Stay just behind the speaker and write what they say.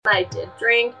I did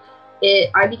drink,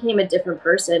 I became a different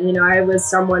person. You know, I was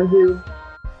someone who,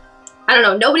 I don't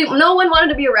know, no one wanted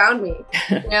to be around me.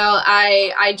 You know,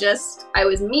 I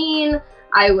was mean.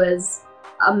 I was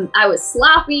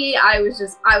sloppy. I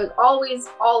was always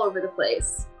all over the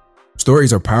place.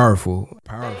 Stories are powerful.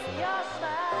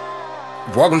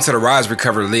 Welcome to the Rise,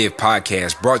 Recover, Live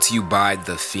podcast, brought to you by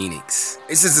The Phoenix.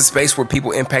 This is a space where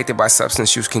people impacted by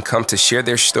substance use can come to share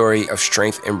their story of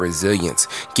strength and resilience,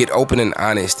 get open and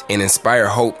honest, and inspire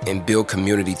hope and build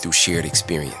community through shared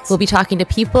experience. We'll be talking to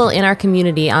people in our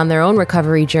community on their own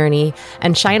recovery journey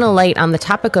and shine a light on the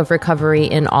topic of recovery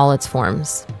in all its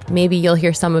forms. Maybe you'll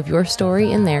hear some of your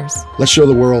story in theirs. Let's show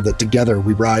the world that together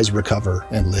we rise, recover,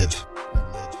 and live.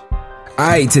 All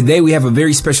right, today we have a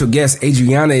very special guest.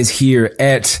 Adriana is here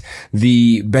at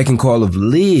the beck and call of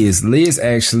Liz. Liz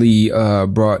actually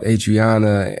brought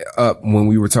Adriana up when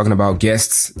we were talking about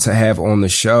guests to have on the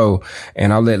show.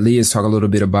 And I'll let Liz talk a little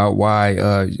bit about why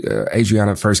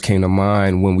Adriana first came to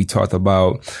mind when we talked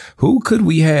about who could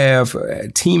we have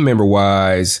team member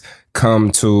wise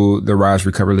come to the Rise,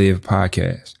 Recover, Live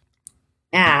podcast.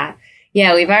 Yeah,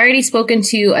 we've already spoken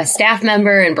to a staff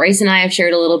member, and Bryce and I have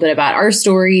shared a little bit about our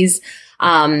stories.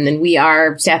 And we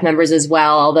are staff members as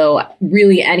well, although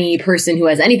really any person who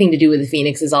has anything to do with the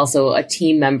Phoenix is also a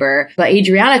team member. But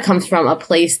Adriana comes from a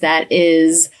place that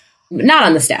is not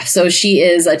on the staff. So she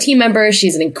is a team member.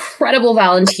 She's an incredible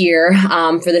volunteer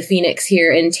for the Phoenix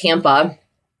here in Tampa,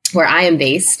 where I am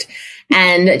based.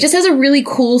 And just has a really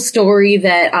cool story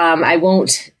that I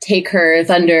won't take her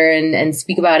thunder and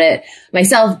speak about it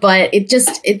myself, but it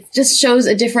just shows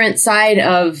a different side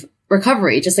of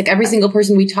recovery. Just like every single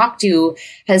person we talk to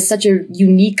has such a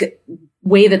unique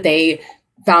way that they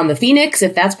found the Phoenix,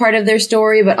 if that's part of their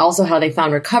story, but also how they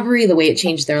found recovery, the way it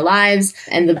changed their lives.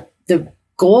 And the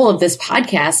goal of this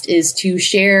podcast is to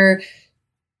share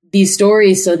these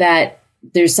stories so that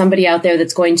there's somebody out there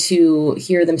that's going to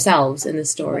hear themselves in this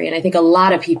story. And I think a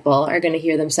lot of people are going to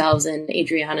hear themselves in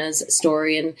Adriana's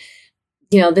story. And,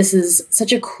 you know, this is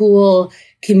such a cool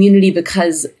community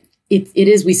because it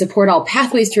is, we support all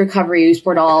pathways to recovery. We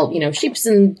support all, you know, shapes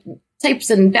and types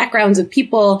and backgrounds of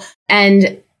people.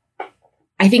 And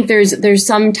I think there's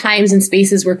some times and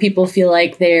spaces where people feel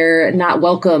like they're not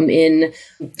welcome in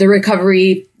the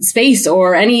recovery space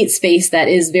or any space that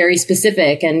is very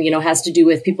specific and, you know, has to do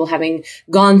with people having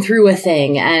gone through a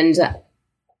thing. And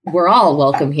we're all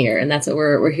welcome here. And that's what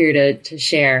we're here to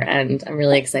share. And I'm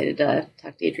really excited to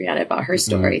talk to Adriana about her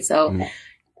story. So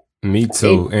me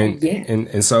too.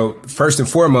 And so first and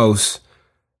foremost,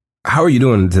 how are you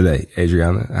doing today,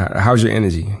 Adriana? How's your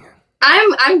energy?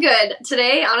 I'm good.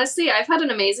 Today, honestly, I've had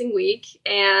an amazing week,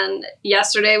 and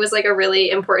yesterday was like a really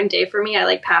important day for me.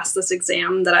 I passed this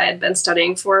exam that I had been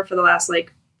studying for the last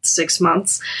 6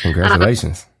 months.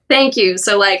 Congratulations. Thank you.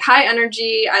 So high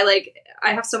energy. I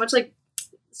have so much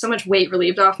weight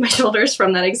relieved off my shoulders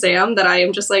from that exam that I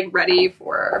am just ready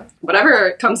for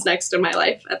whatever comes next in my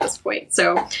life at this point.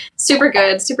 So super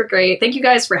good, super great. Thank you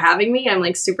guys for having me.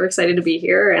 I'm super excited to be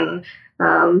here and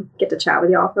get to chat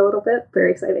with y'all for a little bit.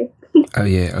 Very exciting. Oh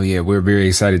yeah. We're very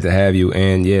excited to have you.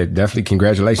 And yeah, definitely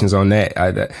congratulations on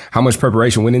that. How much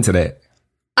preparation went into that?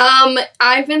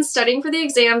 I've been studying for the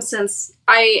exam since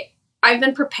I've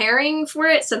been preparing for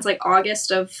it since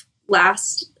August of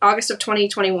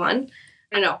 2021.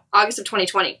 I don't know, August of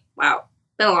 2020. Wow.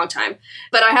 Been a long time.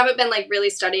 But I haven't been really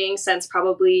studying since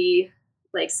probably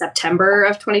September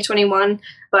of 2021.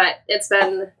 But it's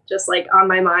been just on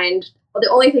my mind. The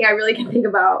only thing I really can think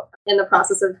about in the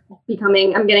process of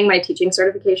I'm getting my teaching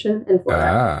certification in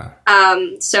Florida.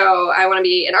 So I want to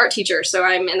be an art teacher. So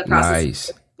I'm in the process.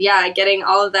 Nice. Getting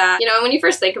all of that. You know, when you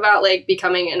first think about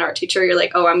becoming an art teacher, you're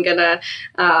oh, I'm gonna,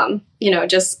 I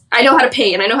know how to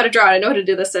paint and I know how to draw and I know how to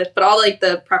do this, but all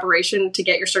the preparation to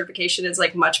get your certification is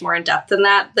much more in depth than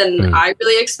I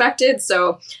really expected.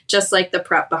 So just the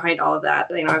prep behind all of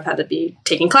that, I've had to be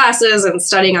taking classes and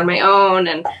studying on my own.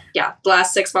 And the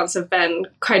last 6 months have been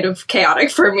kind of chaotic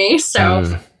for me. So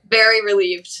very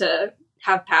relieved to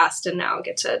have passed and now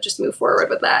get to just move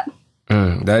forward with that.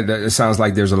 That sounds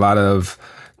like there's a lot of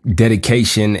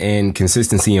dedication and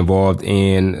consistency involved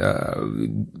in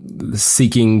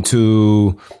seeking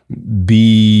to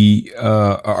be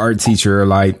an art teacher,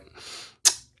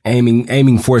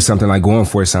 aiming for something, going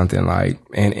for something,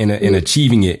 and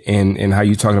achieving it, and how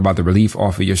you talking about the relief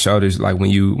off of your shoulders,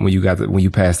 when you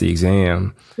passed the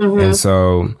exam. And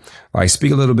so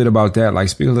speak a little bit about that.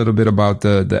 Speak a little bit about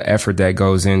the effort that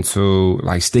goes into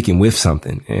sticking with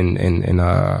something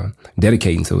and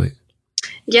dedicating to it.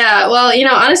 Yeah, well,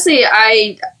 honestly,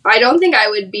 I don't think I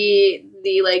would be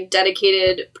the like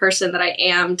dedicated person that I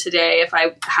am today if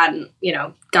I hadn't, you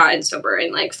know, gotten sober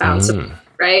and like found some,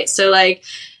 right? So like,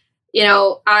 you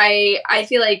know, I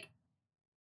feel like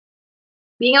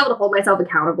being able to hold myself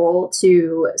accountable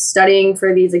to studying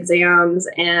for these exams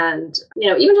and, you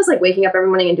know, even just like waking up every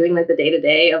morning and doing like the day to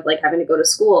day of like having to go to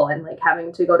school and like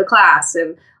having to go to class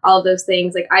and all of those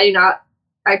things. Like I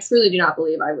truly do not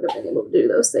believe I would have been able to do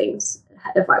those things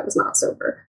if I was not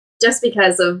sober, just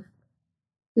because of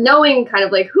knowing kind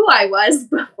of like who I was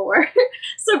before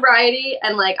sobriety.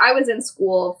 And like, I was in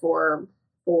school for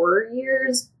 4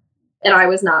 years and I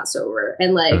was not sober,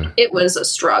 and like it was a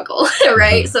struggle,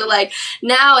 right? So like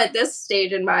now at this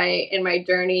stage in my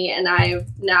journey, and I've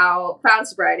now found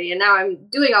sobriety and now I'm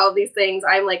doing all of these things,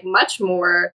 I'm like much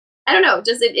more, I don't know,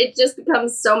 just it just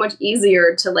becomes so much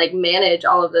easier to like manage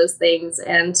all of those things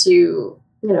and to,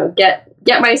 you know, get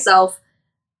myself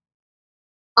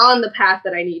on the path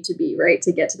that I need to be, right,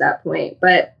 to get to that point.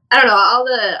 But I don't know, all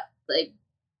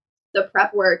the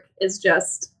prep work is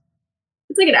just,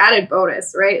 it's like an added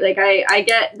bonus, right? Like I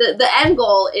get the end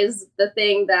goal is the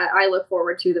thing that I look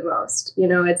forward to the most. You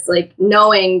know, it's like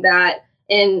knowing that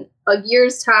in a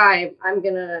year's time, I'm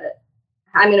gonna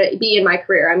be in my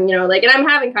career. I'm, you know, like, and I'm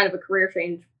having kind of a career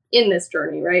change in this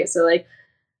journey, right? So like,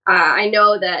 I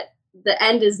know that the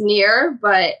end is near,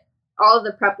 but all of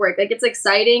the prep work, like it's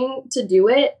exciting to do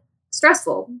it,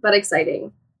 stressful, but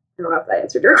exciting. I don't know if that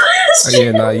answered your question.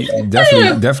 Yeah, no, you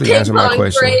definitely answered my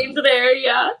question. There,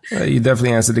 yeah. You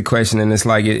definitely answered the question, and it's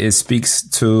like it speaks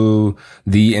to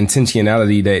the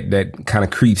intentionality that kind of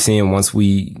creeps in once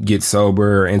we get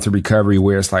sober or into recovery,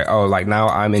 where it's like, oh, like now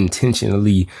I'm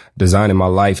intentionally designing my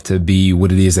life to be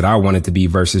what it is that I want it to be,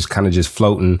 versus kind of just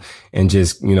floating and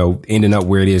just, you know, ending up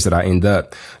where it is that I end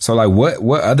up. So like,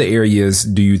 what other areas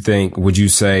do you think, would you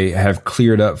say, have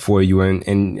cleared up for you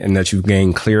and that you've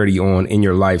gained clarity on in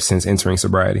your life since entering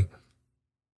sobriety?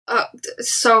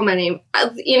 So many.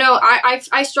 You know,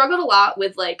 I struggled a lot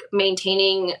with like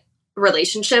maintaining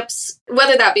relationships,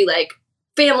 whether that be like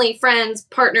family, friends,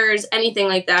 partners, anything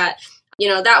like that. You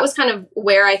know, that was kind of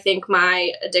where I think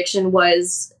my addiction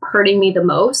was hurting me the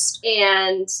most.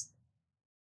 And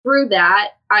through that,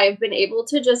 I've been able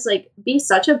to just like be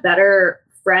such a better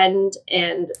friend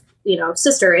and, you know,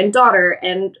 sister and daughter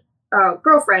and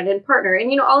girlfriend and partner.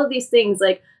 And, you know, all of these things,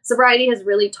 like sobriety has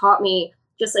really taught me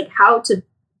just like how to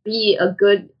be a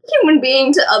good human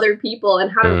being to other people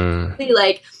and how to really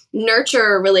like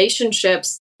nurture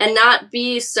relationships and not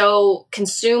be so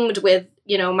consumed with,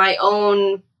 you know, my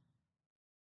own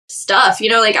stuff. You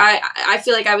know, like I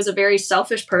feel like I was a very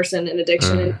selfish person in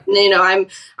addiction, and you know,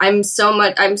 I'm so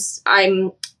much,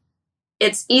 I'm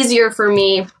it's easier for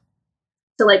me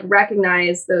to like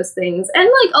recognize those things and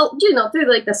like, you know,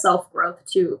 through like the self-growth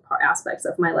too aspects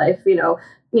of my life, you know,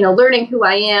 learning who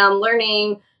I am,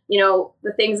 learning, you know,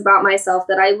 the things about myself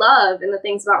that I love and the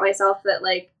things about myself that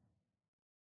like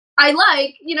I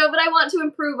like, you know, but I want to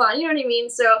improve on, you know what I mean?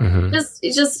 So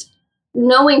just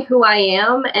knowing who I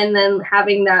am and then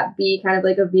having that be kind of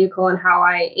like a vehicle in how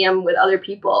I am with other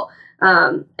people.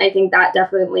 I think that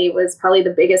definitely was probably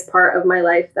the biggest part of my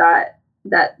life that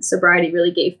sobriety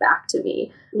really gave back to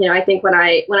me. You know, I think when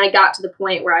I got to the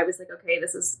point where I was like, okay,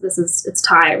 this is it's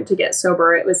time to get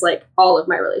sober, it was like all of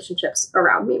my relationships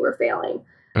around me were failing.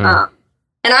 And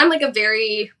I'm like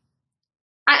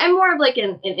I'm more of like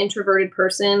an introverted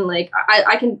person. Like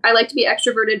I like to be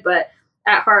extroverted, but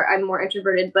at heart I'm more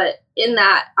introverted. But in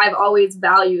that, I've always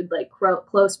valued like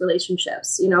close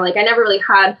relationships. You know, like I never really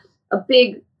had a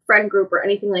big friend group or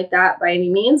anything like that by any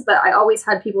means, but I always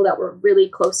had people that were really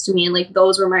close to me, and like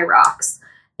those were my rocks.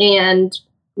 And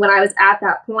when I was at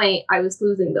that point, I was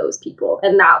losing those people,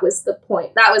 and that was the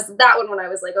point. That was that one when I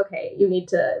was like, okay, you need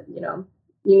to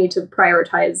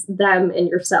prioritize them and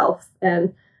yourself.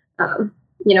 And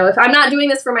you know, if I'm not doing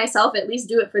this for myself, at least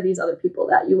do it for these other people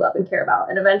that you love and care about,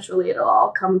 and eventually it'll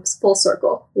all come full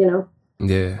circle. You know?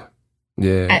 Yeah.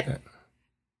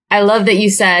 I love that you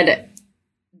said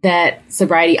that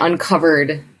sobriety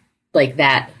uncovered like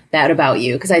that about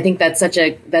you, because I think that's such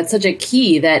a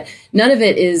key, that none of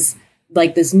it is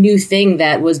like this new thing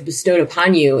that was bestowed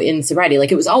upon you in sobriety.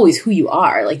 Like it was always who you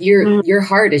are. Like your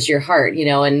heart is your heart, you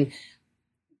know, and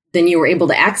then you were able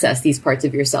to access these parts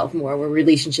of yourself more, where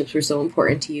relationships were so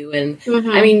important to you. And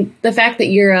I mean, the fact that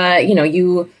you're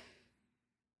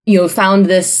you found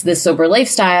this sober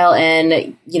lifestyle,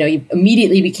 and you know, you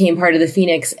immediately became part of the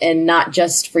Phoenix, and not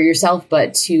just for yourself,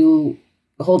 but to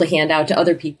hold a hand out to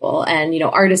other people. And, you know,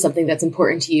 art is something that's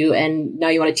important to you, and now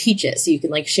you want to teach it so you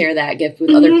can like share that gift with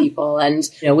other people. And,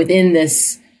 you know, within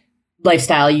this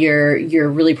lifestyle, you're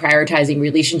really prioritizing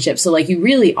relationships. So like you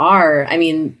really are, I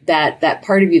mean, that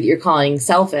part of you that you're calling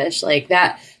selfish, like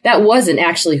that wasn't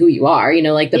actually who you are, you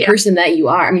know, like the person that you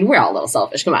are. I mean, we're all a little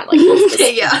selfish. Come on. Like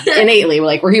innately,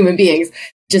 we're human beings.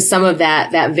 Just some of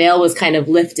that veil was kind of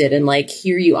lifted, and like,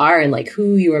 here you are and like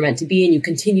who you were meant to be, and you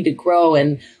continue to grow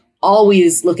and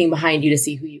always looking behind you to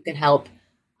see who you can help.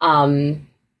 I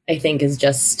think is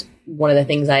just one of the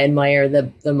things I admire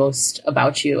the most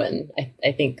about you. And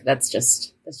I think that's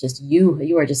just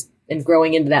you are just and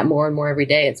growing into that more and more every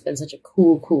day. It's been such a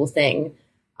cool thing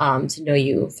to know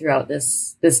you throughout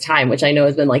this time, which I know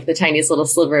has been like the tiniest little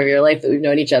sliver of your life that we've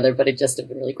known each other, but I just have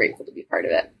been really grateful to be part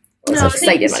of it. No,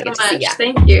 thank you so much.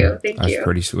 Thank you. That's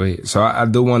pretty sweet. So I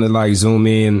do want to like zoom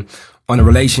in on the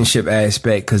relationship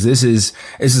aspect, because this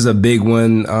is a big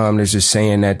one. There's just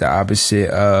saying that the opposite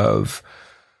of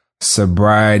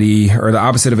sobriety, or the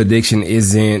opposite of addiction,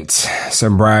 isn't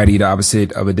sobriety. The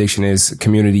opposite of addiction is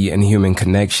community and human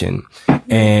connection.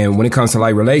 And when it comes to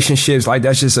like relationships, like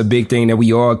that's just a big thing that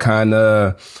we all kind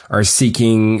of are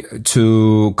seeking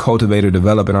to cultivate or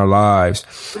develop in our lives.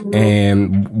 Mm-hmm.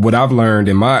 And what I've learned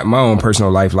in my own personal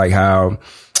life, like how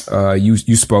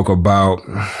you spoke about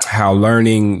how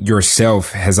learning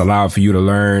yourself has allowed for you to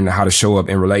learn how to show up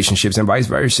in relationships and vice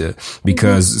versa,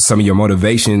 because some of your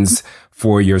motivations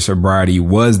for your sobriety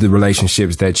was the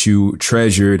relationships that you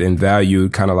treasured and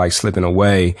valued kind of like slipping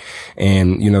away.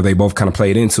 And, you know, they both kind of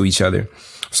played into each other.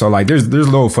 So like there's a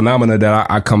little phenomena that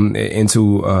I come to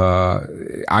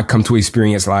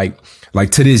experience like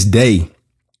to this day.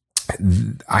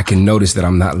 I can notice that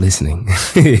I'm not listening. I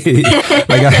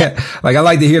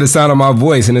like to hear the sound of my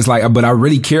voice, and it's like, but I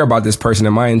really care about this person,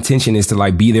 and my intention is to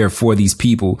like be there for these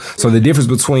people. So the difference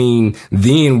between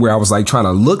then, where I was like trying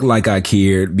to look like I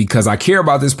cared because I care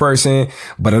about this person,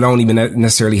 but I don't even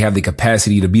necessarily have the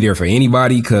capacity to be there for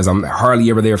anybody because I'm hardly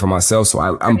ever there for myself. So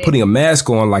I'm putting a mask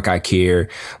on like I care,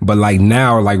 but like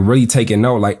now, like really taking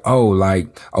note, like, oh,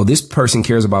 this person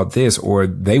cares about this, or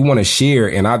they want to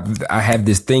share, and I have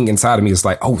this thing inside of me. It's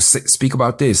like, oh, speak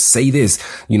about this, say this,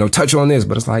 you know, touch on this,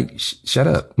 but it's like, shut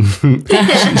up,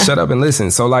 shut up and listen.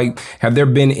 So like, have there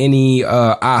been any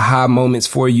aha moments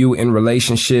for you in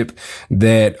relationship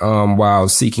that while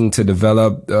seeking to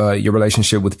develop your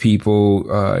relationship with people,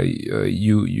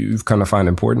 you've kind of find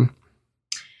important?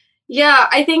 Yeah,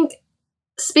 I think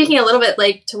speaking a little bit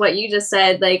like to what you just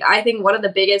said, like I think one of the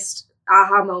biggest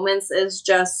aha moments is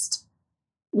just,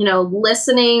 you know,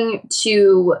 listening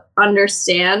to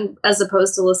understand as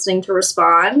opposed to listening to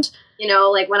respond. You know,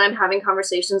 like when I'm having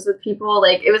conversations with people,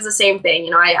 like it was the same thing.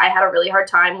 You know, I had a really hard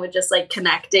time with just like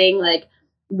connecting, like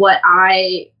what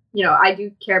I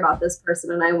do care about this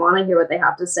person and I want to hear what they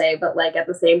have to say. But like at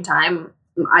the same time,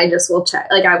 I just will check,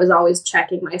 like I was always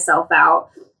checking myself out.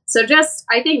 So just,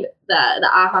 I think the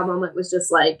aha moment was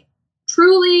just like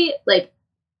truly like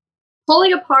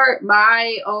pulling apart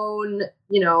my own,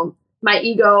 you know, my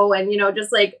ego, and, you know,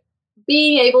 just like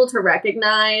being able to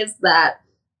recognize that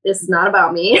this is not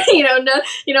about me.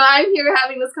 I'm here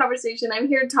having this conversation. I'm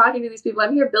here talking to these people.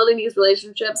 I'm here building these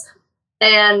relationships,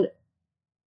 and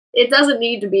it doesn't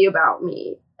need to be about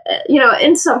me, you know,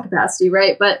 in some capacity.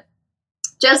 Right. But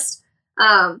just,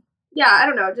 I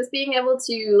don't know, just being able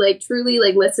to like truly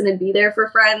like listen and be there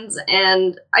for friends.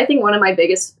 And I think one of my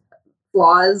biggest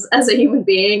flaws as a human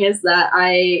being is that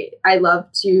I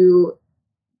love to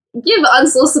give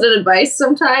unsolicited advice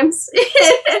sometimes.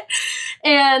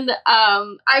 And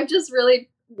I've just really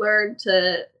learned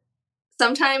to,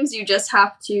 sometimes you just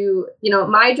have to, you know,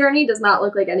 my journey does not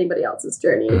look like anybody else's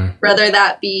journey, whether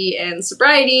that be in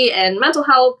sobriety and mental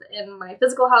health and my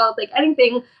physical health, like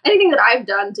anything that I've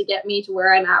done to get me to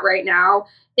where I'm at right now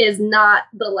is not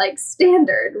the like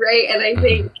standard, right? And I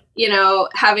think, you know,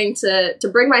 having to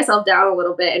bring myself down a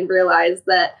little bit and realize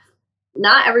that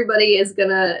not everybody is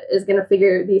gonna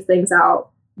figure these things out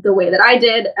the way that I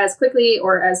did, as quickly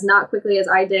or as not quickly as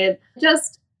I did.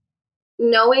 Just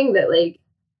knowing that like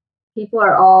people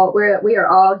are all, we are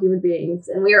all human beings,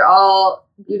 and we are all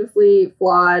beautifully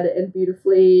flawed and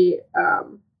beautifully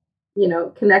you know,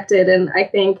 connected. And I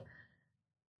think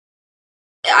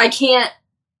I can't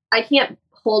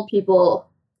hold people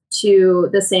to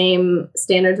the same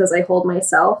standards as I hold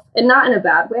myself, and not in a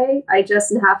bad way. I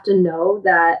just have to know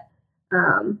that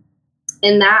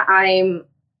in that I'm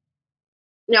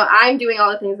doing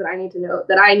all the things that I need to know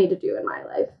that I need to do in my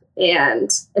life.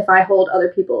 And if I hold other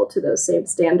people to those same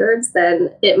standards,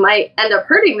 then it might end up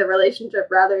hurting the relationship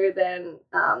rather than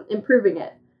improving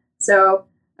it. So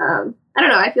I don't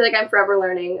know. I feel like I'm forever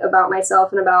learning about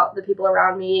myself and about the people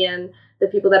around me and the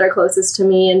people that are closest to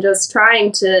me, and just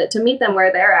trying to meet them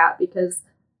where they're at, because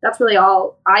that's really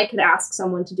all I could ask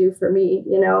someone to do for me,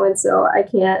 you know? And so I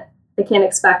can't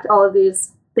expect all of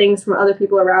these things from other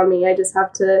people around me. I just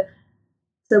have to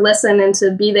listen and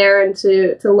to be there and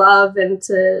to love and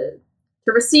to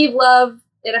receive love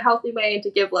in a healthy way and to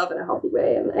give love in a healthy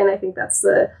way. And I think that's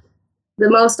the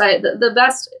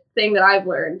best thing that I've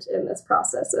learned in this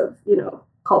process of, you know,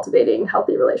 cultivating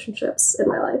healthy relationships in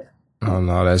my life. Oh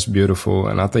no, that's beautiful.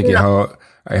 And I think it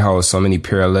holds so many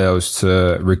parallels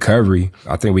to recovery.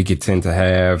 I think we could tend to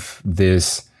have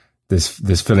this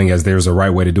feeling as there's a right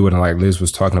way to do it. And like Liz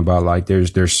was talking about, like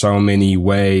there's so many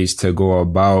ways to go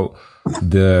about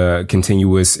the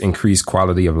continuous increased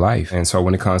quality of life. And so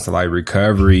when it comes to like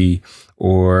recovery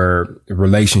or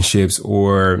relationships,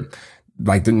 or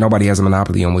like nobody has a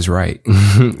monopoly on what's right.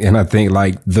 And I think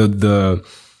like the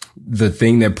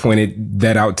thing that pointed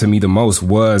that out to me the most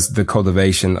was the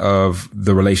cultivation of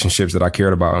the relationships that I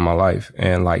cared about in my life,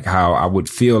 and like how I would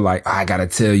feel like, I gotta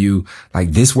tell you,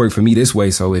 like, this worked for me this way.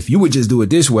 So if you would just do it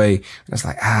this way, it's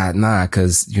like, nah,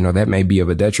 cause you know, that may be of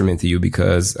a detriment to you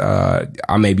because,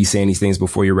 I may be saying these things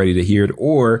before you're ready to hear it,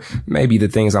 or maybe the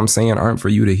things I'm saying aren't for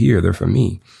you to hear. They're for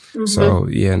me. Mm-hmm. So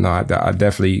yeah, no, I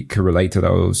definitely could relate to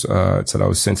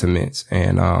those sentiments.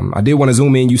 And, I did want to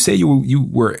zoom in. You said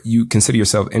you consider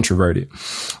yourself introverted.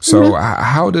 So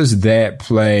how does that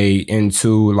play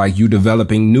into like you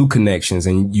developing new connections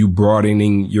and you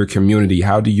broadening your community?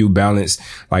 How do you balance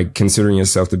like considering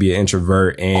yourself to be an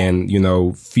introvert and, you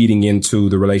know, feeding into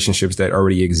the relationships that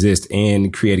already exist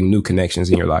and creating new connections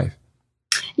in your life?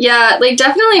 Yeah, like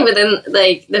definitely within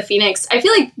like the Phoenix, I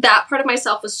feel like that part of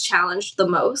myself was challenged the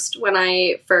most when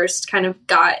I first kind of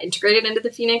got integrated into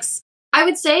the Phoenix. I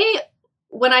would say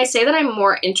when I say that I'm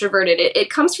more introverted, it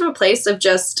comes from a place of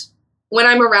just when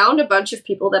I'm around a bunch of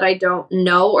people that I don't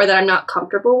know or that I'm not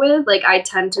comfortable with, like I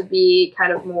tend to be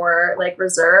kind of more like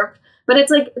reserved. But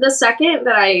it's like the second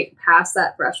that I pass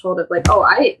that threshold of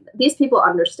like, these people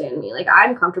understand me, like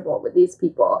I'm comfortable with these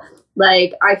people,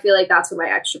 like I feel like that's when my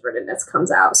extrovertedness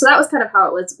comes out. So that was kind of how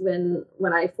it was when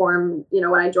I formed, you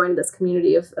know, when I joined this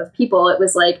community of people. It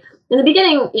was like in the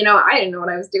beginning, you know, I didn't know what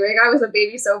I was doing. I was a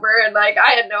baby sober and like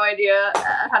I had no idea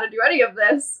how to do any of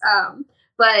this.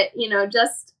 But you know,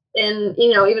 just in,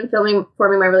 you know, even forming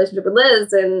my relationship with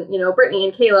Liz and, you know, Brittany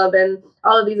and Caleb and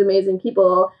all of these amazing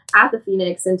people at the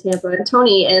Phoenix and Tampa and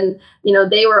Tony. And, you know,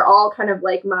 they were all kind of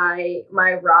like my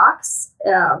rocks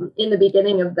in the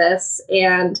beginning of this.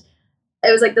 And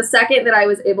it was like the second that I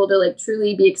was able to like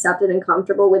truly be accepted and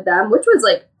comfortable with them, which was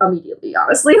like immediately,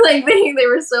 honestly, like they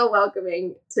were so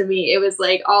welcoming to me. It was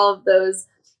like all of those,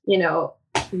 you know,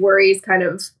 worries kind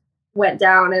of went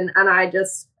down and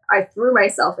I threw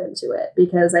myself into it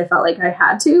because I felt like I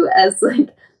had to, as like,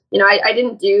 you know, I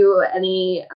didn't do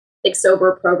any like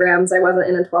sober programs. I wasn't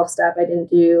in a 12-step. I didn't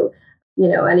do, you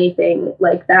know, anything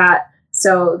like that.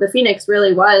 So the Phoenix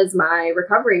really was my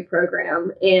recovery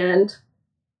program. And,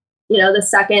 you know, the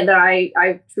second that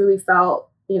I truly felt,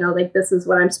 you know, like this is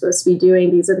what I'm supposed to be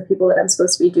doing, these are the people that I'm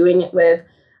supposed to be doing it with,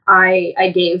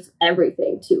 I gave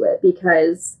everything to it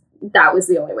because that was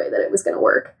the only way that it was going to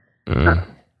work.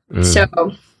 So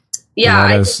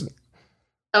yeah.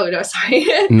 Oh no, sorry.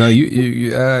 No,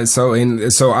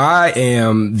 so I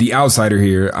am the outsider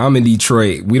here. I'm in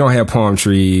Detroit. We don't have palm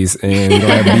trees and we don't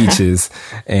have beaches.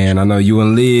 And I know you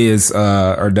and Liz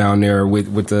are down there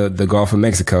with the Gulf of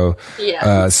Mexico.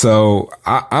 Yeah. So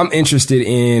I'm interested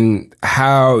in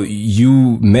how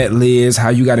you met Liz, how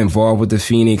you got involved with the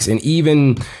Phoenix, and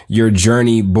even your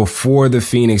journey before the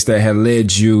Phoenix that had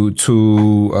led you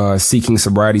to seeking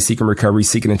sobriety, seeking recovery,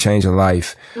 seeking a change of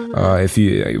life. If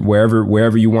you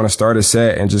wherever you want to start a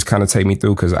set and just kind of take me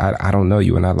through, because I don't know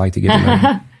you and I'd like to get to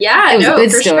know you. Yeah, no,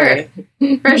 good for story.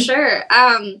 Sure. For sure.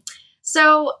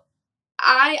 So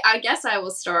I guess I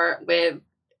will start with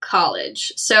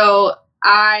college. So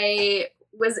I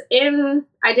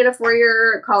did a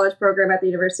 4-year college program at the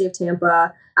University of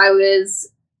Tampa. I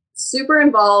was super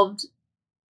involved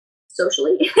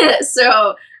socially.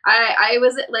 So I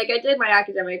was like, I did my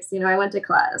academics, you know, I went to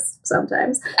class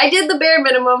sometimes. I did the bare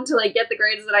minimum to like get the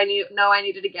grades that I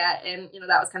needed to get. And, you know,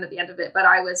 that was kind of the end of it. But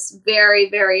I was very,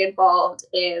 very involved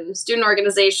in student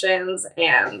organizations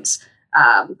and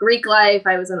Greek life.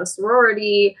 I was in a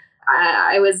sorority.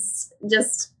 I was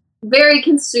just very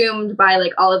consumed by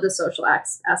like all of the social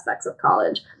aspects of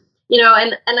college, you know,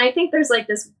 and I think there's like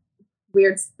this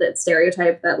weird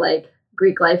stereotype that like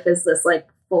Greek life is this like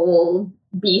full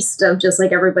beast of just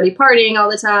like everybody partying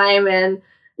all the time. And,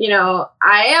 you know,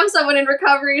 I am someone in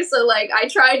recovery. So like, I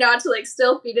try not to like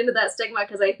still feed into that stigma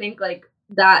because I think like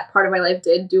that part of my life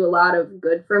did do a lot of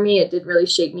good for me. It did really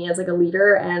shape me as like a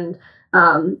leader and,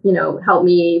 you know, help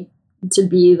me to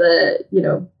be the,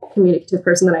 communicative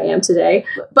person that I am today.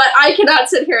 But I cannot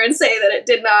sit here and say that it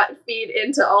did not feed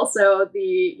into also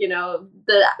the,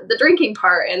 the drinking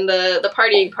part and the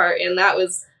partying part. And that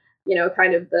was,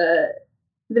 kind of the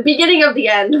beginning of the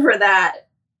end for that.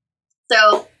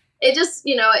 So it just,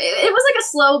 it was like a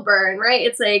slow burn, right?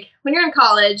 It's like when you're in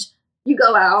college, you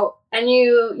go out and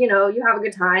you have a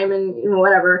good time and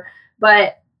whatever,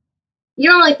 but you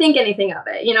don't really think anything of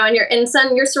it,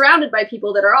 and you're surrounded by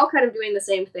people that are all kind of doing the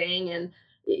same thing. And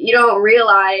you don't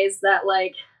realize that,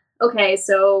 like, okay,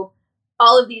 so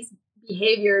all of these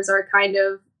behaviors are kind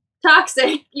of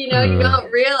toxic, you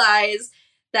don't realize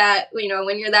that,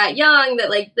 when you're that young, that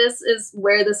like, this is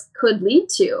where this could lead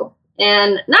to.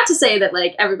 And not to say that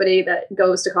like everybody that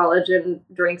goes to college and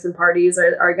drinks and parties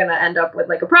are going to end up with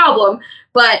like a problem,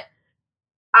 but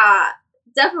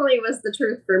definitely was the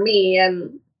truth for me.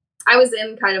 And I was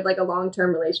in kind of like a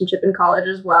long-term relationship in college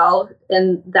as well.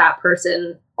 And that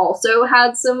person also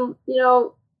had some,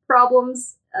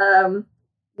 problems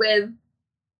with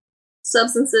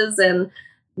substances, and,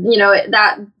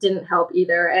 that didn't help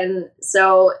either. And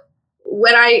so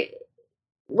when I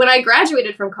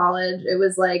graduated from college, it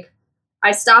was like,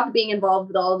 I stopped being involved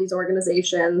with all of these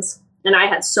organizations, and I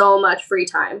had so much free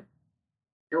time.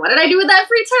 And what did I do with that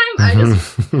free time? I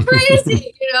just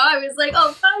crazy, I was like,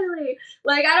 oh, finally,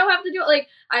 like, I don't have to do it. Like,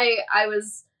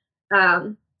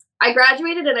 I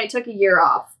graduated and I took a year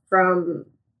off from,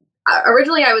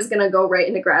 originally I was going to go right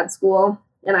into grad school,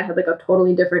 and I had like a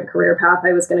totally different career path.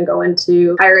 I was going to go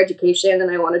into higher education,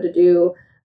 and I wanted to do,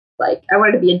 like, I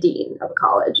wanted to be a dean of a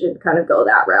college and kind of go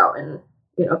that route and,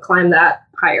 climb that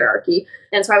hierarchy.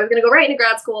 And so I was going to go right into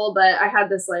grad school, but I had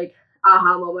this like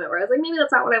aha moment where I was like, maybe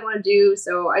that's not what I want to do.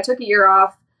 So I took a year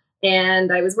off,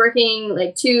 and I was working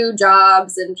like 2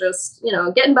 jobs and just,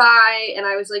 getting by. And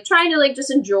I was like trying to like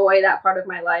just enjoy that part of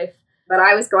my life. But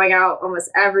I was going out almost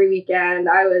every weekend.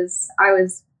 I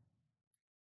was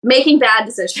making bad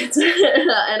decisions. And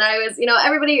I was,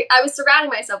 I was surrounding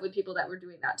myself with people that were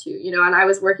doing that too, and I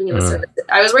was working in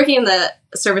the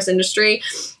service industry,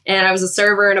 and I was a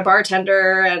server and a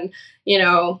bartender. And,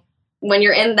 when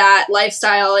you're in that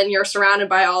lifestyle and you're surrounded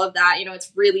by all of that,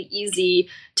 it's really easy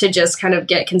to just kind of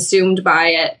get consumed by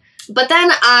it. But then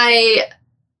I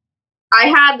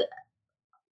had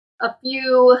a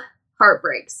few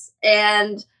heartbreaks,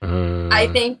 and I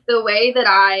think the way that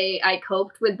I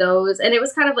coped with those, and it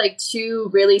was kind of like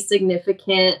 2 really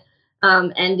significant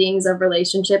endings of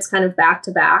relationships kind of back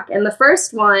to back. And the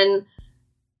first one,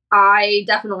 I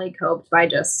definitely coped by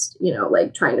just,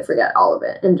 like trying to forget all of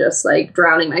it and just like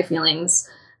drowning my feelings.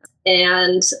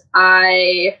 And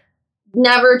I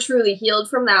never truly healed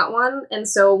from that one. And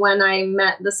so when I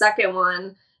met the second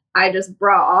one, I just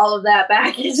brought all of that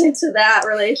baggage into that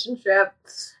relationship.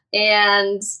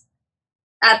 And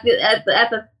at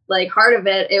the like heart of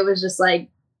it, it was just like,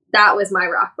 that was my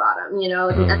rock bottom, the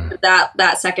end of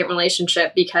that second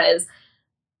relationship, because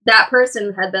that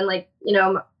person had been like,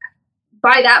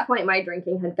 by that point, my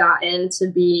drinking had gotten to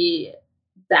be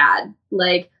bad.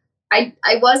 Like I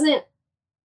wasn't,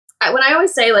 when I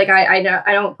always say like, I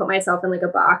don't put myself in like a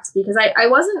box, because I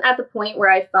wasn't at the point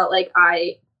where I felt like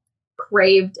I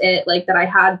craved it, like that I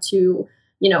had to,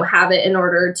 have it in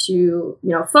order to,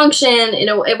 function.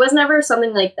 It was never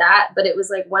something like that, but it was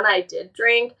like when I did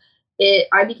drink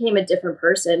I became a different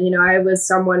person. I was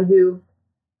someone who,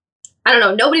 I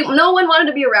don't know, no one wanted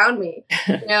to be around me.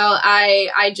 I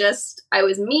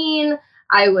was mean.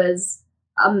 I was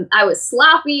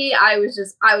sloppy. I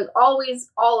was always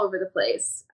all over the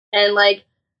place. And like,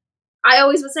 I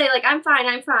always would say like, I'm fine.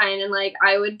 And like,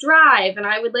 I would drive and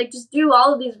I would like, just do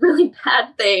all of these really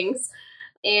bad things.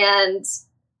 And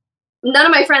none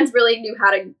of my friends really knew how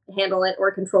to handle it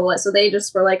or control it. So they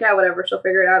just were like, yeah, whatever, she'll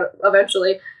figure it out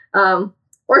eventually.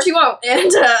 Or she won't.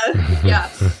 And, yeah.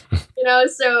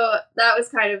 So that was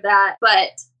kind of that,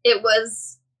 but it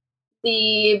was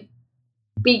the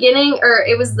beginning, or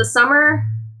it was the summer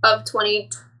of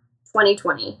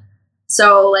 2020.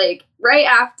 So like right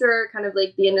after kind of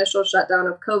like the initial shutdown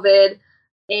of COVID,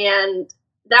 and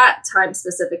that time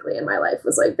specifically in my life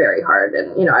was like very hard.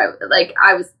 And,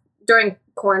 I was during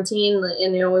quarantine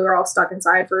and, we were all stuck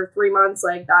inside for 3 months.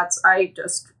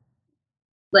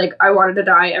 Like I wanted to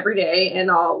die every day, and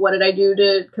what did I do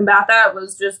to combat that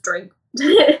was just drink.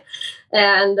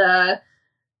 And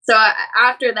so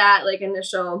after that, like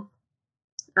initial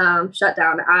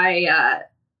shutdown, I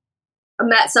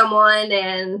met someone,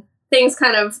 and things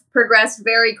kind of progressed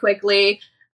very quickly,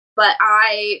 but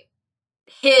I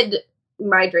hid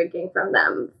my drinking from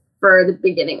them for the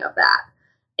beginning of that.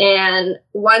 And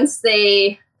once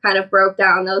they kind of broke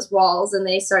down those walls and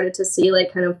they started to see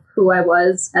like kind of who I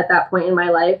was at that point in my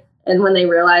life. And when they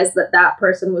realized that that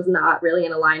person was not really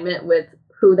in alignment with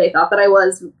who they thought that I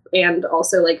was and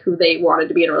also like who they wanted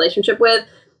to be in a relationship with,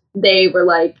 they were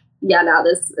like, yeah, no,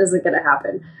 this isn't going to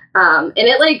happen. And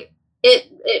it like,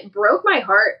 it broke my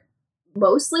heart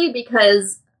mostly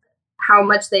because how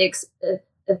much they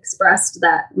expressed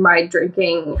that my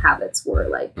drinking habits were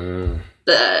like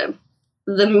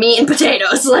the meat and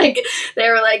potatoes. Like they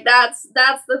were like, that's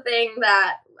the thing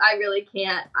that I really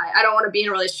can't, I don't want to be in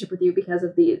a relationship with you because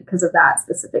of that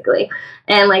specifically.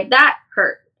 And like that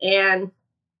hurt. And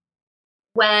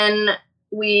when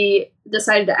we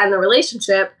decided to end the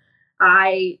relationship,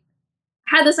 I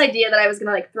had this idea that I was going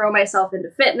to like throw myself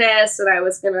into fitness and I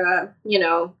was going to, you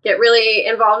know, get really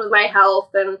involved with my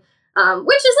health and,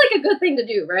 which is like a good thing to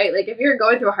do, right? Like if you're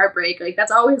going through a heartbreak, like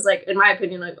that's always like, in my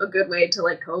opinion, like a good way to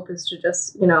like cope is to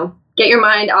just, you know, get your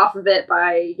mind off of it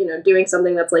by, you know, doing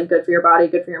something that's like good for your body,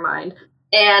 good for your mind.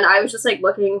 And I was just like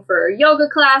looking for yoga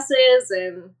classes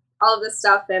and all of this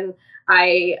stuff. And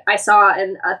I saw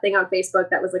a thing on Facebook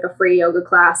that was like a free yoga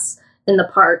class in the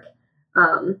park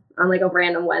on like a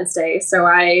random Wednesday. So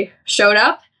I showed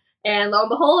up and lo and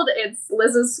behold, it's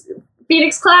Liz's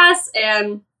Phoenix class.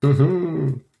 And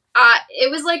it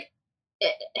was like,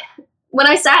 when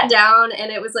I sat down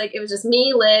and it was just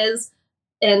me, Liz,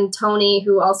 and Tony,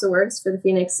 who also works for the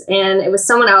Phoenix, and it was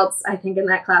someone else, I think, in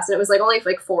that class, and it was like only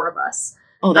like 4 of us.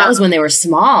 Oh, that was when they were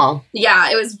small.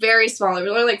 Yeah, it was very small. It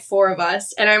was only like 4 of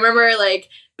us, and I remember like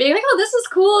being like, oh, this is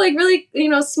cool, like really, you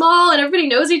know, small, and everybody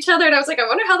knows each other, and I was like, I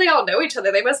wonder how they all know each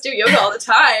other. They must do yoga all the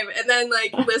time. And then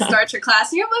like Liz starts her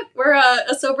class, and you know, look, we're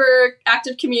a sober,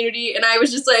 active community, and I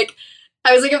was like,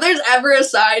 if there's ever a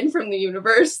sign from the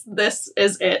universe, this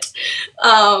is it.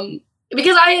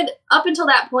 Because I had, up until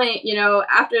that point, you know,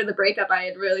 after the breakup, I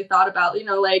had really thought about, you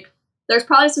know, like, there's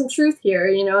probably some truth here,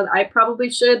 you know, I probably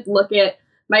should look at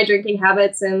my drinking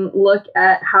habits and look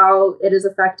at how it is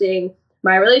affecting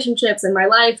my relationships and my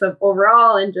life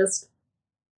overall, and just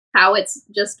how it's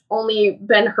just only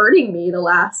been hurting me the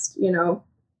last, you know,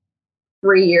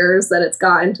 3 years that it's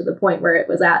gotten to the point where it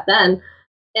was at then.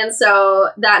 And so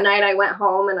that night I went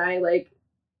home and I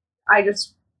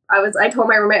told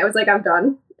my roommate, I was like, I'm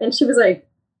done. And she was like,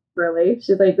 really?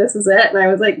 She's like, this is it? And I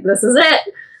was like, this is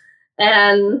it.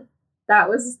 And that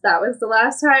was the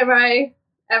last time I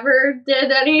ever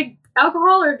did any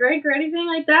alcohol or drank or anything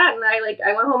like that. And I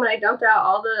went home and I dumped out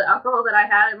all the alcohol that I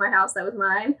had in my house that was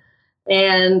mine.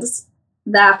 And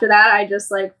after that, I just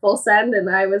like full send. And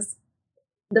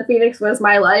the Phoenix was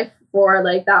my life for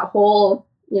like that whole,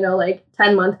 you know, like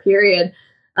 10-month period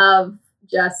of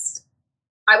just,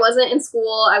 I wasn't in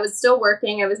school. I was still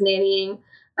working. I was nannying.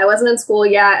 I wasn't in school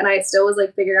yet. And I still was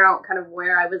like figuring out kind of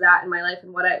where I was at in my life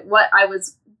and what I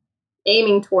was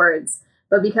aiming towards.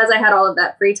 But because I had all of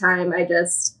that free time, I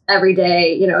just every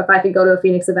day, you know, if I could go to a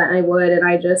Phoenix event, I would. And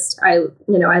I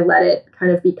let it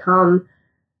kind of become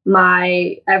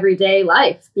my everyday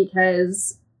life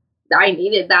because I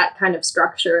needed that kind of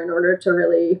structure in order to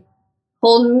really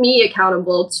hold me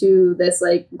accountable to this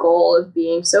like goal of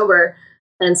being sober.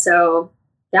 And so,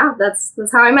 yeah, that's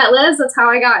how I met Liz. That's how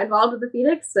I got involved with the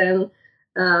Phoenix. And,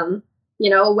 you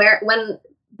know, when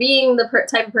being the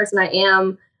type of person I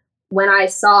am, when I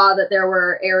saw that there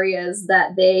were areas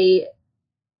that they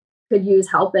could use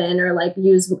help in or like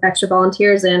use extra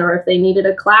volunteers in, or if they needed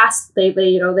a class, they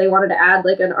wanted to add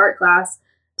like an art class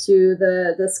to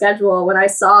the schedule. When I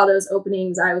saw those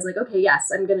openings, I was like, okay,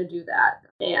 yes, I'm going to do that.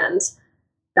 And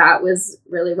that was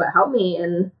really what helped me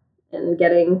in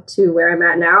getting to where I'm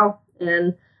at now.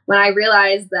 And when I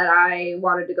realized that I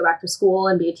wanted to go back to school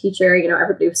and be a teacher, you know,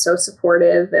 everybody was so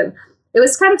supportive. And it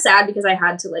was kind of sad because I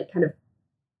had to like kind of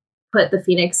put the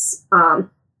Phoenix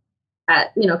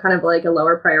at, you know, kind of like a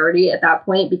lower priority at that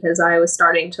point, because I was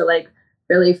starting to like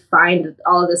really find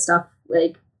all of this stuff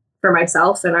like for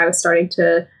myself. And I was starting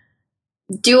to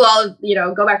do all of, you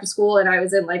know, go back to school, and I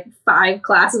was in like 5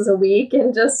 classes a week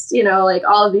and just, you know, like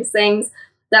all of these things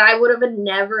that I would have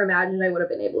never imagined I would have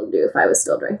been able to do if I was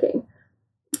still drinking.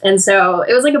 And so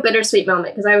it was like a bittersweet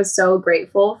moment because I was so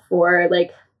grateful for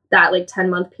like that like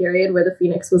 10-month period where the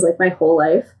Phoenix was like my whole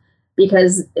life,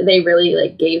 because they really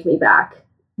like gave me back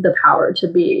the power to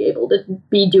be able to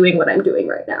be doing what I'm doing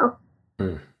right now.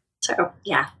 So,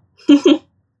 yeah.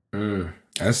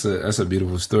 That's a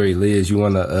beautiful story. Liz, you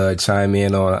want to chime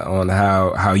in on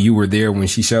how you were there when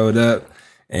she showed up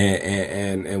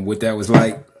and what that was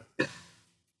like?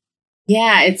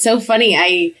 Yeah, it's so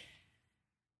funny.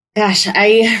 Gosh,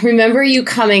 I remember you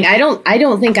coming. I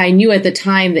don't think I knew at the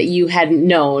time that you hadn't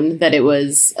known that it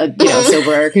was a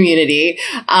sober community.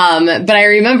 But I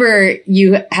remember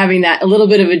you having that a little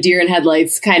bit of a deer in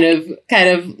headlights kind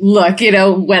of look,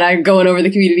 when I'm going over the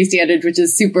community standards, which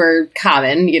is super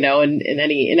common, in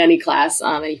any class,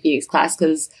 any Phoenix class,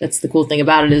 because that's the cool thing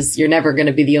about it is you're never going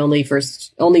to be the only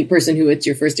person who it's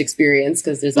your first experience,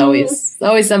 because there's always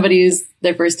somebody who's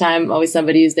their first time, always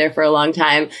somebody who's there for a long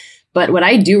time. But what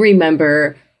I do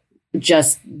remember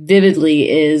just vividly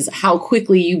is how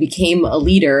quickly you became a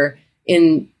leader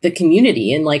in the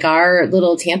community, in like our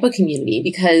little Tampa community,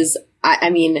 because I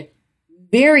mean,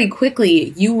 very quickly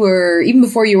you were, even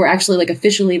before you were actually like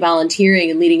officially volunteering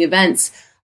and leading events,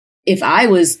 if I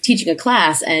was teaching a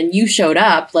class and you showed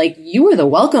up, like you were the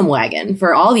welcome wagon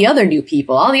for all the other new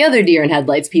people, all the other deer in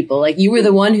headlights people. Like you were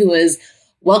the one who was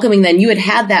welcoming them. You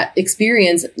had that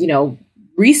experience,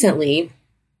 recently,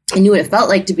 and knew what it felt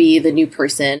like to be the new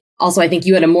person. Also, I think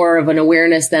you had a more of an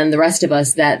awareness than the rest of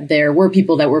us that there were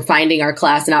people that were finding our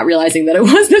class and not realizing that it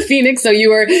was the Phoenix. So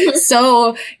you were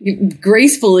so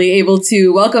gracefully able to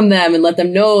welcome them and let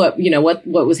them know, what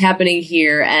was happening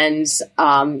here, and,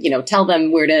 tell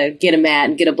them where to get a mat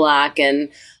and get a block and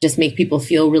just make people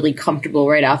feel really comfortable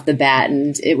right off the bat.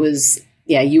 And it was,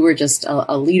 you were just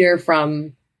a leader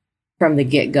from the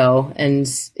get-go. And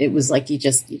it was like you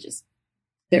just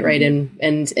fit right in.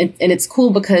 And it's cool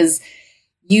because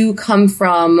you come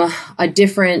from a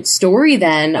different story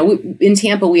than in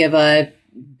Tampa. We have a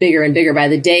bigger and bigger by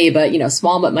the day, but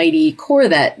small but mighty core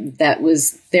that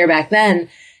was there back then.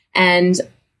 And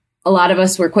a lot of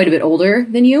us were quite a bit older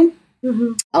than you.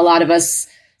 Mm-hmm. A lot of us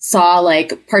saw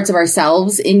like parts of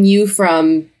ourselves in you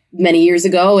from many years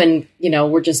ago. And,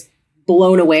 we're just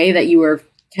blown away that you were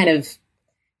kind of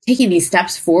taking these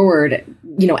steps forward,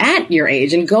 at your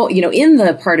age and go, in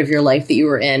the part of your life that you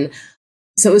were in.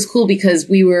 So it was cool because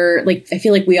we were like, I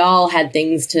feel like we all had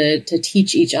things to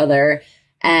teach each other.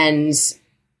 And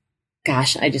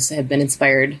gosh, I just have been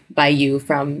inspired by you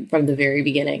from the very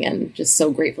beginning, and just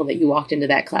so grateful that you walked into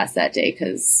that class that day.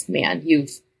 Cause man,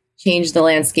 you've changed the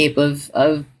landscape of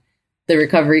the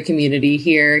recovery community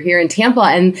here in Tampa.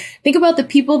 And think about the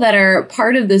people that are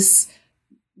part of this,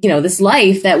 this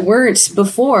life that weren't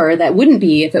before, that wouldn't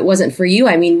be if it wasn't for you.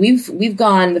 I mean,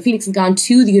 the Phoenix has gone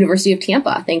to the University of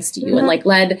Tampa thanks to you, and like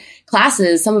led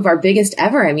classes, some of our biggest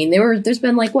ever. I mean, there's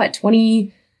been like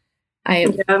 20,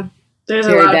 there's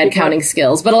very a lot bad counting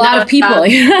skills, but a lot of people.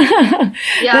 I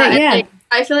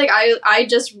feel like I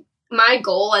just, my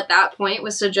goal at that point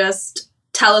was to just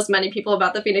tell as many people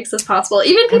about the Phoenix as possible.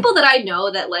 Even people that I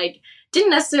know that like didn't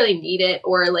necessarily need it,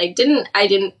 or like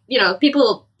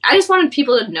I just wanted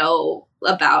people to know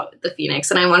about the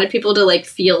Phoenix, and I wanted people to like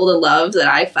feel the love that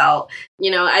I felt.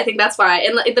 I think that's why.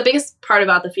 And like, the biggest part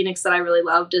about the Phoenix that I really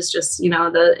loved is just,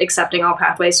 the accepting all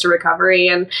pathways to recovery,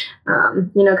 and,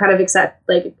 kind of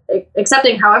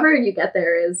accepting however you get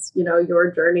there is,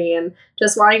 your journey, and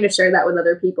just wanting to share that with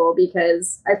other people,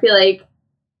 because I feel like,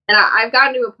 and I've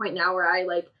gotten to a point now where I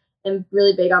like am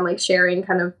really big on like sharing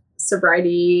kind of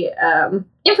sobriety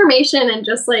information, and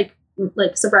just like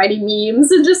sobriety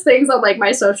memes and just things on like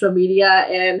my social media.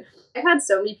 And I've had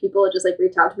so many people just like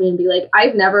reach out to me and be like,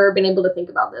 I've never been able to think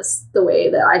about this the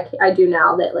way that I do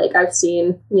now, that like I've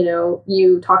seen,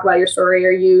 you talk about your story,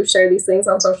 or you share these things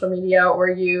on social media, or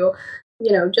you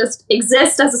just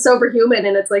exist as a sober human.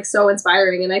 And it's like so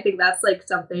inspiring. And I think that's like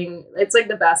something, it's like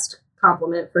the best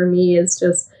compliment for me, is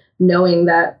just knowing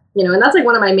that, and that's like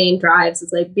one of my main drives,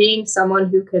 is like being someone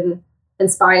who can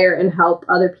inspire and help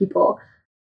other people.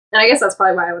 And I guess that's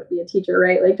probably why I want to be a teacher,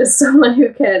 right? Like just someone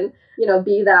who can,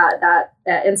 be that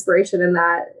inspiration and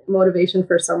that motivation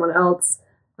for someone else,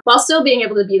 while still being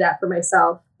able to be that for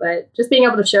myself. But just being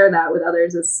able to share that with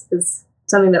others is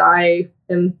something that I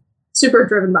am super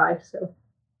driven by. So.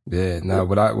 Yeah, no,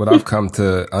 what I've come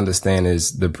to understand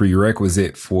is the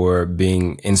prerequisite for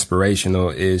being inspirational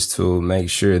is to make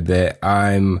sure that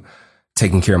I'm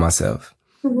taking care of myself.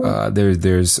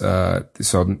 Mm-hmm.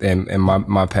 So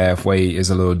my pathway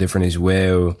is a little different as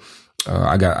well.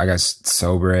 I got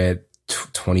sober at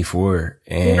 24,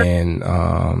 and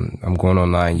I'm going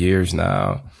on 9 years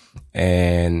now.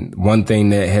 And one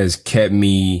thing that has kept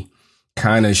me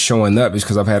kind of showing up is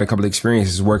because I've had a couple of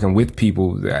experiences working with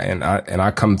people, and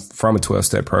I come from a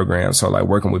 12-step program. So like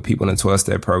working with people in a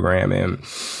 12-step program, and,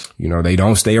 they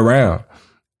don't stay around.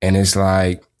 And it's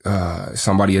like,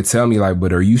 somebody will tell me like,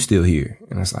 but are you still here?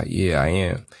 And it's like, yeah, I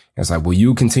am. And it's like, well,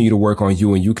 you continue to work on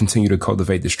you, and you continue to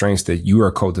cultivate the strengths that you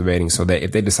are cultivating, so that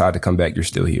if they decide to come back, you're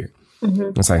still here.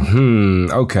 Mm-hmm. It's like,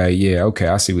 okay,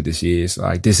 I see what this is.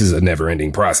 Like, this is a never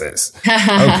ending process.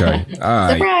 Okay. All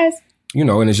right. Surprise.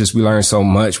 and it's just, we learn so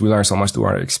much through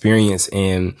our experience.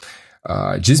 And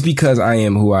just because I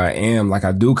am who I am, like,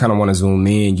 I do kind of want to zoom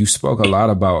in. You spoke a lot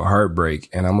about heartbreak,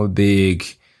 and I'm a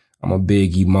big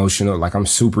emotional, like, I'm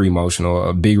super emotional.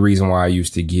 A big reason why I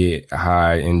used to get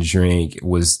high and drink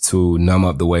was to numb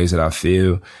up the ways that I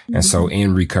feel. Mm-hmm. And so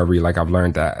in recovery, like, I've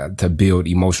learned that to build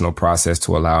emotional process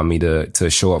to allow me to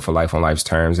show up for life on life's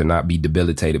terms and not be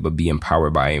debilitated, but be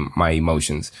empowered by my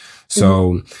emotions.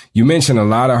 So you mentioned a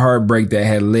lot of heartbreak that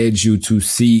had led you to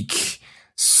seek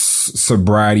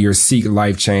sobriety or seek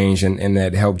life change, and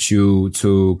that helped you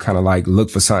to kind of like look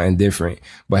for something different.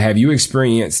 But have you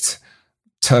experienced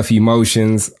tough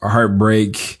emotions,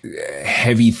 heartbreak,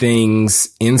 heavy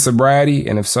things in sobriety?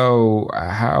 And if so,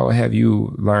 how have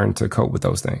you learned to cope with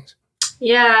those things?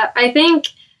 Yeah, I think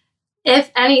if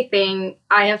anything,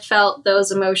 I have felt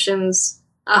those emotions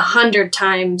 100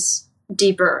 times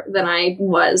deeper than I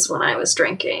was when I was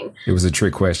drinking. It was a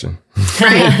trick question.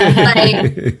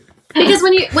 Right? Because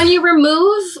when you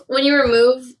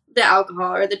remove the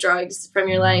alcohol or the drugs from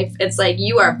your life, it's like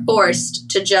you are forced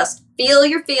to just feel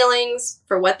your feelings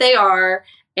for what they are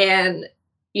and,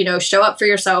 show up for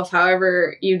yourself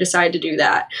however you decide to do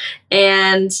that.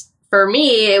 And for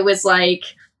me, it was like,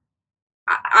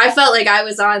 I felt like I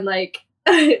was on, like,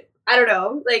 I don't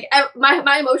know, like,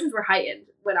 my emotions were heightened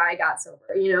when I got sober.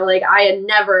 Like, I had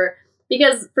never,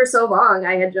 because for so long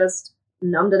I had just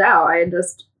numbed it out. I had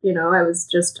just,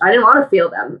 I didn't want to feel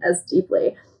them as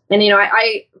deeply. And,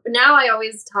 I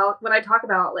always talk, when I talk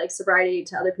about, like, sobriety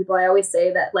to other people, I always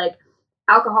say that, like,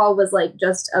 alcohol was, like,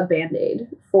 just a Band-Aid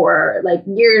for, like,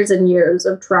 years and years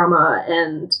of trauma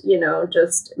and,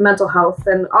 just mental health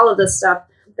and all of this stuff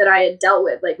that I had dealt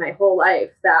with, like, my whole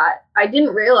life, that I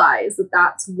didn't realize that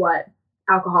that's what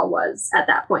alcohol was at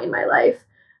that point in my life.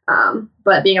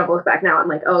 But being able to look back now, I'm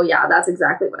like, oh yeah, that's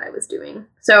exactly what I was doing.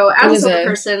 So as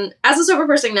a sober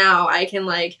person now, I can,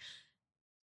 like,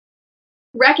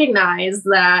 recognize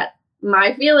that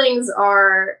my feelings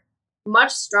are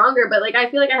much stronger, but, like, I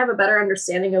feel like I have a better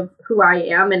understanding of who I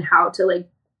am and how to, like,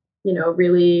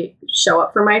 really show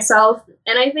up for myself.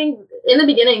 And I think in the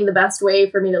beginning, the best way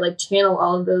for me to, like, channel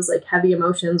all of those, like, heavy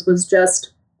emotions was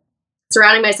just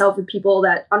surrounding myself with people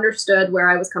that understood where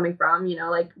I was coming from,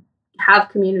 like, have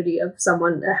community of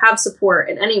someone, have support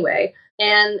in any way.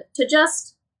 And to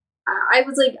just, I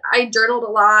journaled a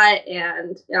lot,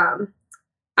 and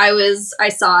I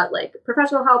sought, like,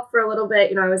 professional help for a little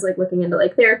bit. I was, like, looking into,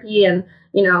 like, therapy, and,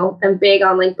 I'm big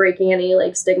on, like, breaking any,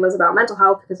 like, stigmas about mental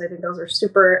health, because I think those are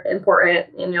super important,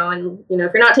 and, if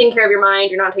you're not taking care of your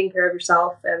mind, you're not taking care of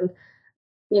yourself. And,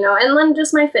 and then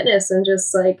just my fitness and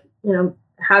just, like,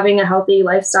 having a healthy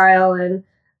lifestyle. And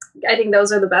I think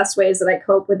those are the best ways that I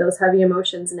cope with those heavy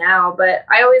emotions now. But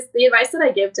the advice that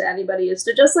I give to anybody is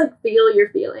to just, like, feel your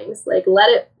feelings, like, let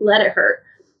it hurt,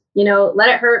 let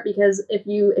it hurt, because if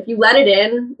you let it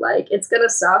in, like, it's going to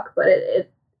suck, but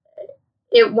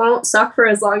it won't suck for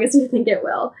as long as you think it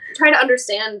will. Try to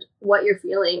understand what you're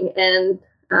feeling. And,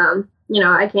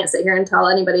 I can't sit here and tell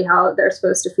anybody how they're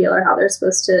supposed to feel or how they're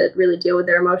supposed to really deal with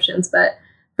their emotions. But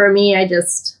for me, I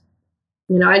just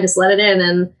let it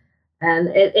in, and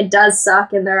it does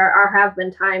suck. And there have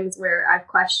been times where I've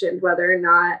questioned whether or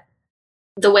not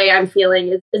the way I'm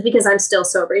feeling is because I'm still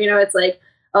sober. It's like,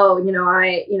 oh,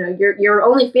 you're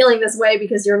only feeling this way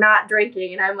because you're not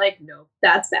drinking. And I'm like, no,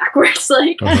 that's backwards.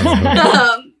 Like, but,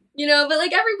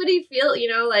 like, everybody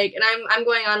like, and I'm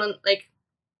going on, like,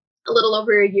 a little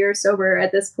over a year sober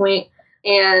at this point.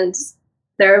 And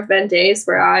there have been days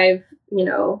where I've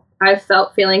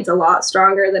felt feelings a lot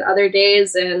stronger than other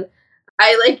days. And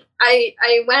I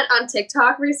went on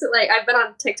TikTok recently. Like, I've been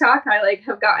on TikTok. I, like,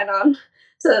 have gotten on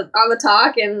the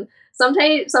talk, and some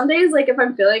days, like, if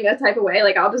I'm feeling a type of way,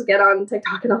 like, I'll just get on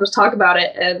TikTok and I'll just talk about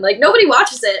it, and, like, nobody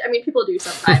watches it. I mean, people do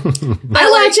sometimes. I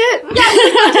watch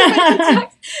it.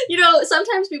 Yeah,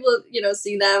 sometimes people,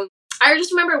 see them. I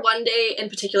just remember one day in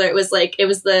particular, it was like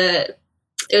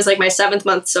my 7th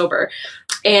month sober,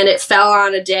 and it fell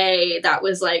on a day that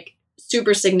was, like,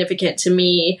 super significant to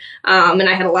me. And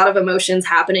I had a lot of emotions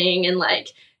happening, and, like,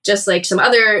 just, like, some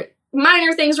other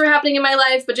minor things were happening in my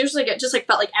life, but it just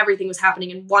felt like everything was happening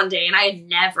in one day. And I had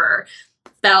never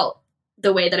felt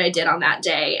the way that I did on that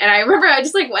day. And I remember I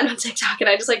just, like, went on TikTok and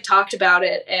I just, like, talked about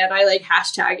it, and I, like,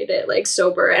 hashtagged it, like,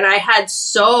 sober. And I had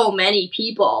so many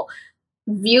people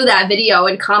view that video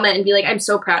and comment and be like, I'm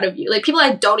so proud of you. Like, people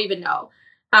I don't even know.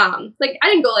 Like, I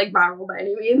didn't go, like, viral by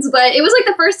any means, but it was, like,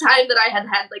 the first time that I had,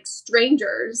 like,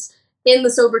 strangers in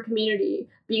the sober community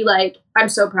be like, I'm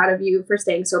so proud of you for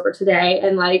staying sober today,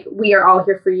 and, like, we are all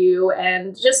here for you.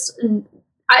 And just,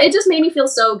 it just made me feel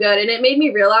so good. And it made me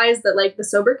realize that like the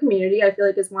sober community, I feel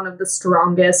like, is one of the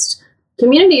strongest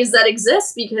communities that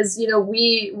exist, because, you know,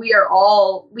 we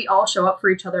all show up for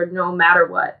each other no matter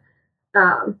what.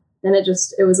 And it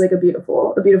was like a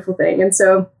beautiful thing. And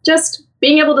so just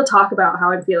being able to talk about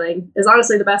how I'm feeling is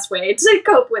honestly the best way to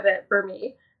cope with it for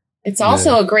me. It's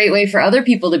also a great way for other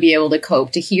people to be able to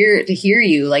cope, to hear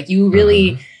you. Like, you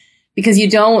really, because you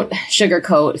don't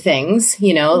sugarcoat things,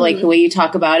 you know, like the way you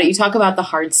talk about it. You talk about the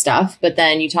hard stuff, but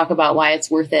then you talk about why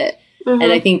it's worth it.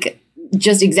 And I think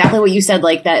just exactly what you said,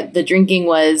 like that the drinking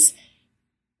was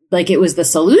like, it was the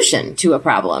solution to a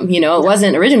problem. You know, it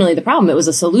wasn't originally the problem. It was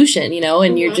a solution, you know,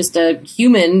 and you're just a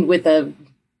human with a,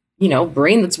 you know,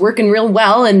 brain that's working real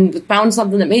well and found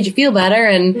something that made you feel better.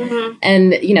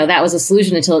 And, you know, that was a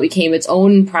solution until it became its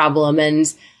own problem.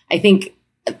 And I think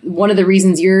one of the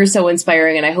reasons you're so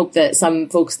inspiring, and I hope that some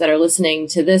folks that are listening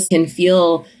to this can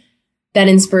feel that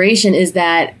inspiration, is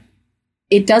that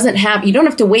you don't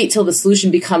have to wait till the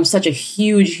solution becomes such a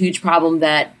huge problem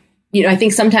that, you know, I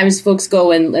think sometimes folks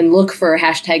go and look for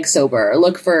 #sober, or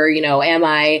look for, you know, am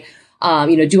I,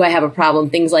 you know, do I have a problem?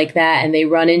 Things like that. And they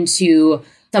run into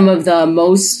some of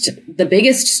the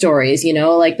biggest stories, you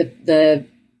know, like the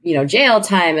you know, jail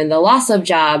time and the loss of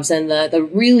jobs and the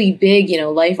really big, you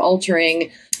know, life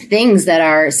altering things that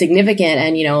are significant.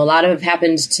 And, you know, a lot of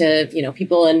happened to, you know,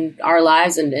 people in our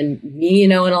lives and me, you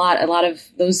know, and a lot of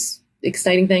those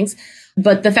exciting things.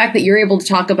 But the fact that you're able to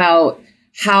talk about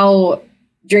how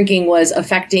drinking was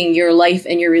affecting your life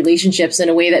and your relationships in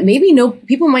a way that maybe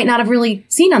people might not have really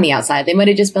seen on the outside. They might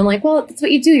have just been like, well, that's what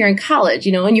you do. You're in college,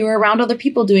 you know, and you were around other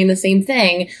people doing the same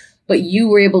thing. But you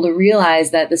were able to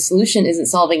realize that the solution isn't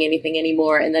solving anything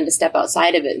anymore, and then to step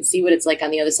outside of it and see what it's like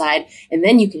on the other side. And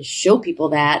then you can show people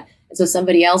that. And so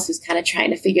somebody else who's kind of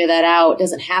trying to figure that out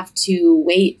doesn't have to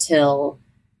wait till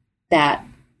that,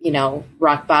 you know,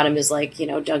 rock bottom is like, you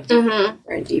know, dug deeper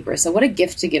and deeper. So what a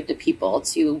gift to give to people,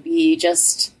 to be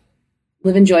just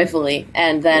living joyfully,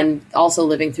 and then also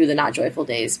living through the not joyful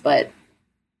days, but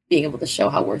being able to show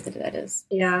how worth it that is.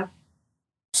 Yeah.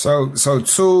 So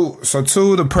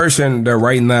to the person that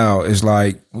right now is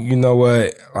like, you know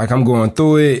what, like, I'm going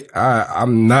through it.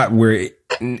 I'm not where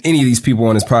any of these people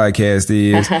on this podcast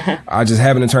is. I just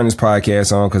happened to turn this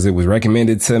podcast on because it was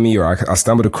recommended to me, or I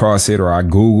stumbled across it, or I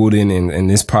Googled it and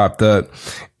this popped up.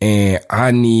 And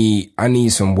I need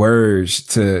some words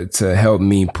to help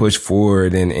me push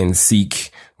forward and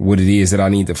seek what it is that I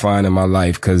need to find in my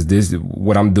life. Cause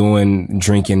what I'm doing,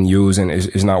 drinking, using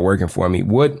is not working for me.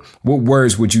 What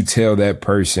words would you tell that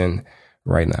person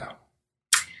right now?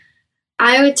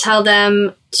 I would tell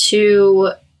them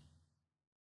to,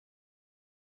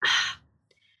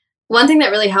 one thing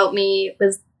that really helped me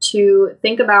was to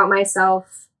think about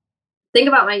myself, think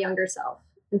about my younger self,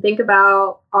 and think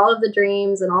about all of the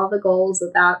dreams and all of the goals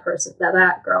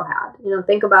that girl had. You know,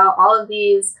 think about all of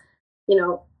these, you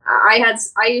know, I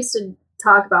used to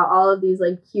talk about all of these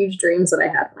like huge dreams that I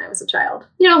had when I was a child.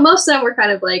 You know, most of them were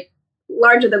kind of like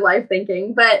larger than life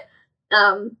thinking, but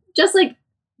just like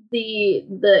the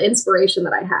inspiration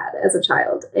that I had as a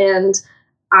child. And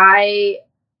I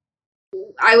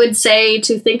would say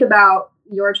to think about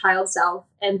your child self,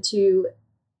 and to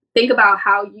think about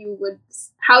how you would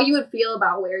feel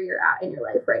about where you're at in your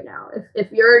life right now.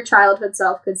 If your childhood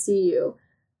self could see you,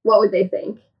 what would they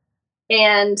think?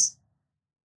 And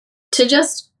to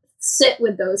just sit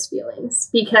with those feelings,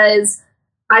 because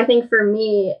I think for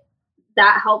me,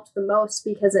 that helped the most,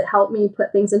 because it helped me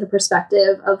put things into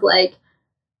perspective of like,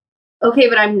 okay,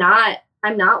 but I'm not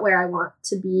where I want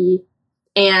to be.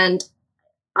 And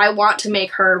I want to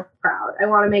make her proud. I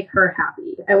want to make her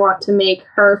happy. I want to make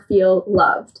her feel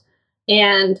loved.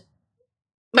 And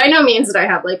by no means did I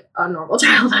have like a normal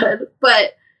childhood,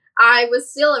 but I was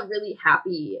still a really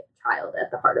happy child at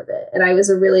the heart of it. And I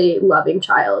was a really loving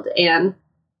child. And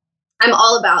I'm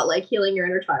all about like healing your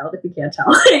inner child, if you can't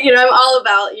tell. You know, I'm all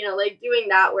about, you know, like doing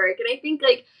that work. And I think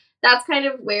like that's kind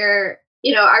of where,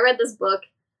 you know, I read this book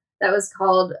that was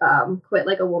called Quit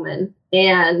Like a Woman.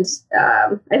 And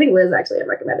I think Liz actually had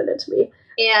recommended it to me.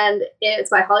 And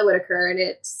it's by Holly Whitaker. And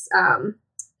it's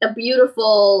a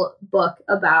beautiful book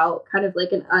about kind of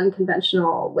like an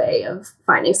unconventional way of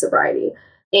finding sobriety.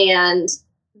 And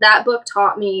that book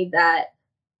taught me that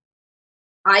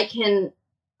I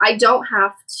don't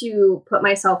have to put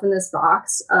myself in this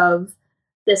box of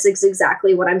this is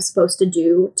exactly what I'm supposed to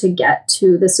do to get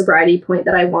to the sobriety point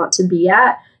that I want to be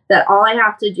at. That all I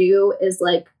have to do is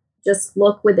like just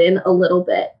look within a little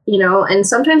bit, you know, and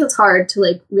sometimes it's hard to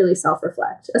like really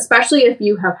self-reflect, especially if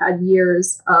you have had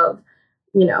years of,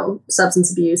 you know, substance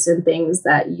abuse and things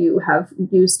that you have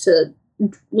used to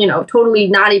totally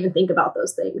not even think about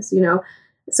those things,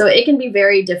 So it can be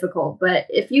very difficult. But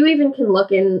if you even can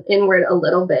look inward a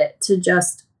little bit to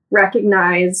just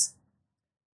recognize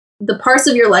the parts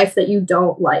of your life that you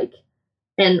don't like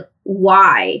and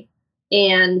why,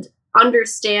 and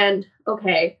understand,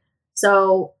 okay,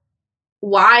 so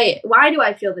why do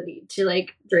I feel the need to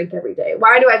like drink every day?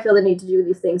 Why do I feel the need to do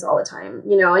these things all the time?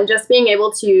 And just being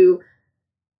able to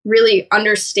really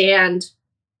understand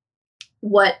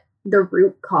what the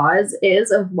root cause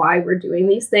is of why we're doing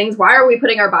these things. Why are we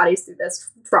putting our bodies through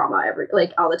this trauma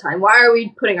all the time? Why are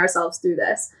we putting ourselves through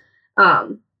this?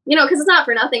 Because it's not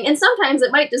for nothing. And sometimes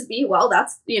it might just be, well,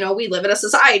 that's, we live in a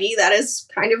society that is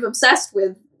kind of obsessed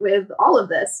with all of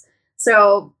this.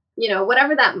 So,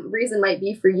 whatever that reason might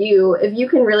be for you, if you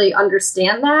can really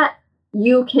understand that,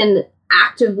 you can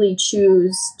actively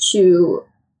choose to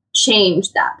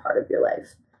change that part of your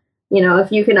life.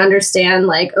 If you can understand,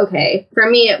 like, okay, for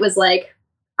me, it was like,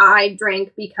 I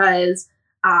drank because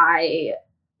I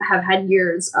have had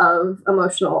years of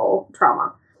emotional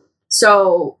trauma.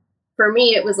 So for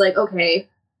me, it was like, okay,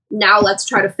 now let's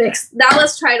try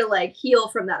to like heal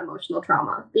from that emotional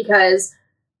trauma, because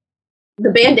the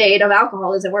Band-Aid of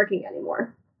alcohol isn't working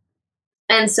anymore.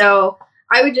 And so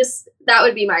that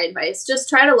would be my advice. Just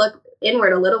try to look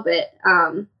inward a little bit,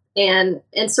 and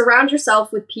surround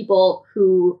yourself with people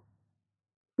who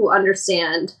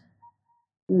understand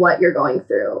what you're going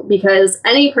through, because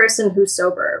any person who's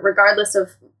sober, regardless of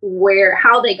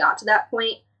how they got to that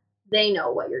point, they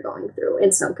know what you're going through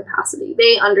in some capacity.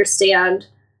 They understand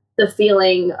the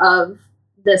feeling of,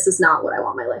 this is not what I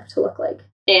want my life to look like.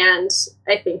 And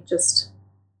I think just,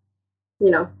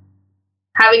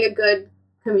 having a good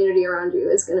community around you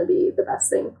is going to be the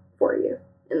best thing for you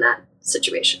in that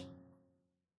situation.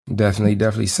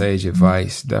 Definitely sage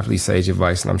advice. Definitely sage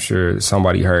advice. And I'm sure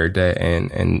somebody heard that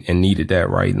and needed that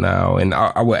right now. And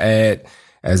I would add,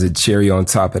 as a cherry on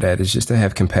top of that, is just to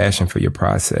have compassion for your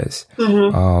process.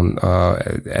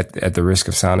 Mm-hmm. At the risk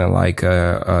of sounding like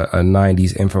a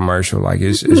 90s infomercial, like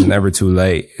it's never too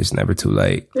late. It's never too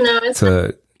late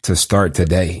to start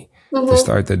today. Mm-hmm. To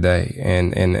start the day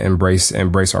and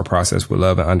embrace our process with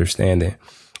love and understanding,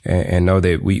 and know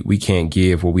that we can't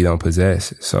give what we don't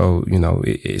possess. So,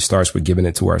 it starts with giving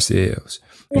it to ourselves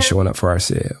and showing up for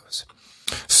ourselves.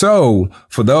 So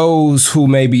for those who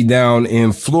may be down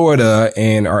in Florida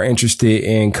and are interested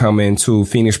in coming to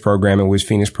Phoenix Programming,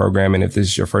 if this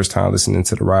is your first time listening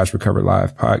to the Rise Recover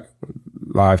Live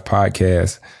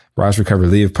podcast, Rise Recover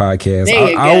Live podcast.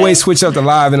 I always switch up the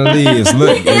live and the lives.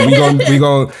 Look,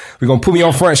 we gonna put me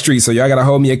on Front Street, so y'all gotta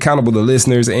hold me accountable, the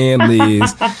listeners and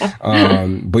Liz.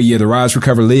 But yeah, the Rise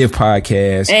Recover Live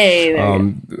podcast. Hey,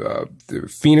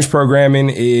 Phoenix Programming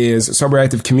is a sober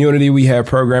active community. We have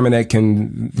programming that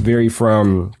can vary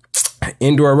from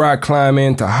indoor rock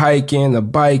climbing to hiking to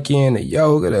biking to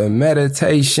yoga to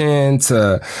meditation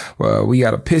to we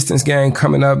got a Pistons game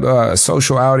coming up, a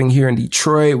social outing here in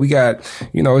Detroit. We got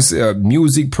it's a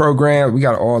music program. We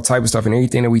got all type of stuff, and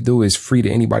everything that we do is free to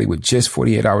anybody with just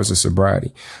 48 hours of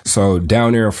sobriety. So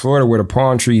down there in Florida, where the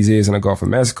palm trees is in the Gulf of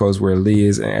Mexico, is where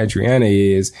Liz and Adriana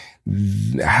is.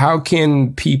 How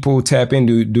can people tap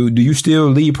into? Do you still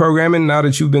lead programming now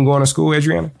that you've been going to school,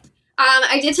 Adriana?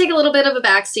 I did take a little bit of a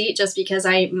backseat just because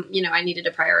I needed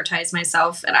to prioritize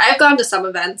myself, and I've gone to some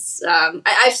events.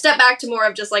 I've stepped back to more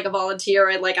of just like a volunteer,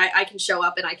 and like I can show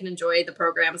up and I can enjoy the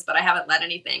programs, but I haven't led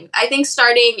anything. I think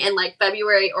starting in like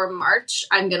February or March,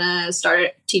 I'm gonna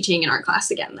start teaching an art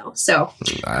class again, though. So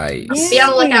nice. Be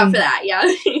on the lookout for that. Yeah.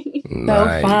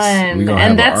 Nice. So fun. We're gonna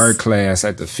have an art class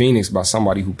at the Phoenix by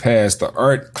somebody who passed the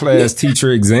art class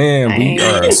teacher exam. We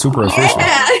are super official.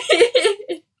 Yeah.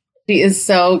 She is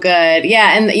so good.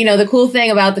 Yeah. And the cool thing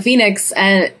about the Phoenix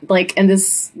and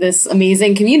this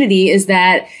amazing community is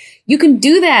that you can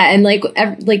do that. And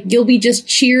like you'll be just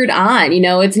cheered on,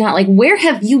 it's not like, where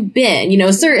have you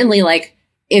been? Certainly like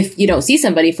if you don't see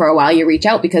somebody for a while, you reach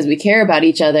out because we care about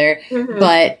each other, mm-hmm.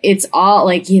 but it's all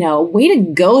like, way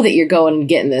to go that you're going and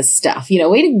getting this stuff,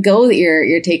 way to go that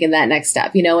you're taking that next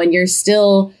step, and you're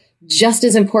still just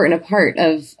as important a part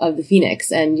of the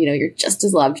Phoenix, and you're just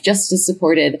as loved, just as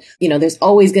supported. There's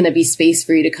always going to be space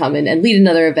for you to come in and lead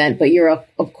another event, but you're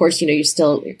of course you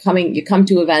come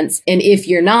to events. And if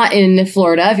you're not in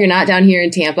Florida, if you're not down here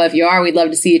in Tampa, if you are, we'd love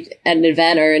to see you at an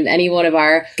event or in any one of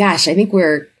our, I think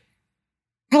we're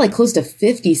probably close to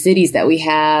 50 cities that we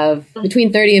have,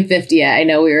 between 30 and 50. I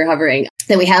know we were hovering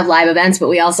that we have live events, but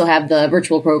we also have the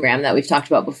virtual program that we've talked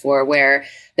about before, where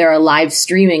there are live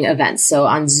streaming events. So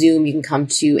on Zoom, you can come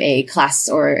to a class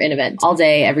or an event all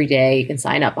day, every day. You can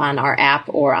sign up on our app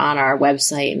or on our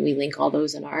website, and we link all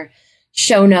those in our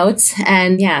show notes.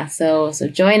 And yeah, so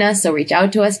join us. So reach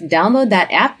out to us, download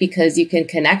that app because you can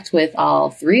connect with all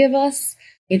three of us.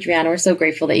 Adriana, we're so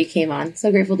grateful that you came on.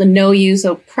 So grateful to know you.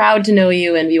 So proud to know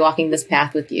you and be walking this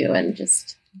path with you. And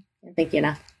just can't thank you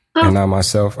enough. And I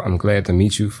myself, I'm glad to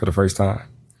meet you for the first time.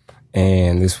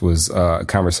 And this was a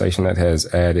conversation that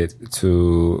has added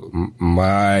to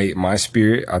my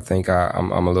spirit. I think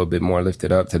I'm a little bit more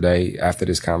lifted up today after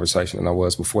this conversation than I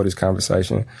was before this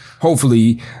conversation.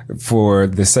 Hopefully, for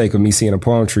the sake of me seeing a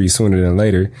palm tree sooner than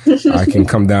later, I can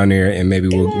come down there and maybe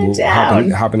we'll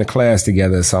hop in a class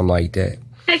together or something like that.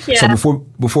 Heck yeah. So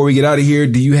before we get out of here,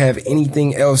 do you have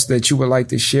anything else that you would like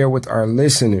to share with our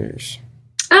listeners?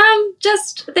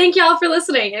 Just thank y'all for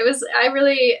listening. I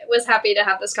really was happy to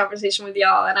have this conversation with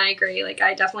y'all, and I agree. Like,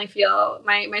 I definitely feel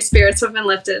my spirits have been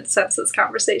lifted since this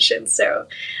conversation. So,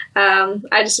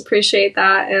 I just appreciate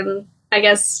that, and I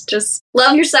guess just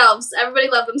love yourselves. Everybody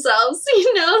love themselves.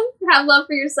 Have love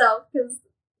for yourself because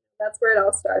that's where it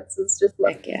all starts. Is just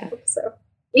love yourself. So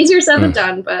easier said than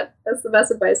done, but that's the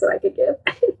best advice that I could give.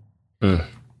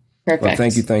 Perfect. Well,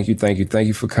 thank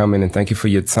you for coming, and thank you for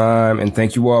your time, and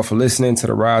thank you all for listening to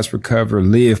the Rise, Recover,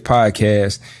 Live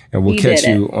podcast, and we'll catch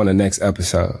you on the next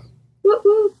episode.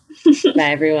 Woo-hoo. Bye,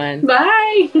 everyone.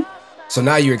 Bye. So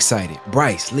now you're excited.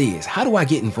 Bryce, Liz, how do I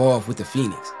get involved with the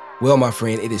Phoenix? Well, my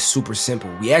friend, it is super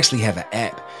simple. We actually have an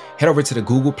app. Head over to the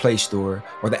Google Play Store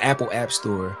or the Apple App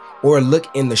Store, or look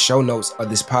in the show notes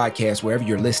of this podcast, wherever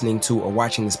you're listening to or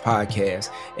watching this podcast,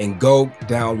 and go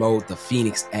download the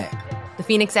Phoenix app. The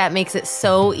Phoenix app makes it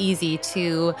so easy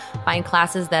to find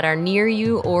classes that are near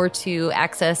you or to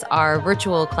access our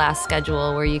virtual class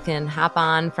schedule where you can hop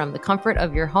on from the comfort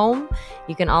of your home.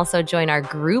 You can also join our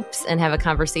groups and have a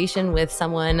conversation with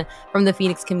someone from the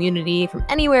Phoenix community from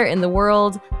anywhere in the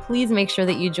world. Please make sure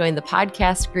that you join the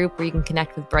podcast group where you can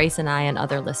connect with Bryce and I and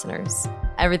other listeners.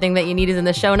 Everything that you need is in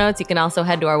the show notes. You can also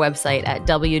head to our website at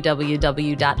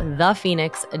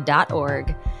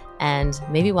www.thephoenix.org. And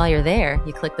maybe while you're there,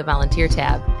 you click the volunteer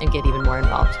tab and get even more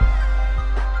involved.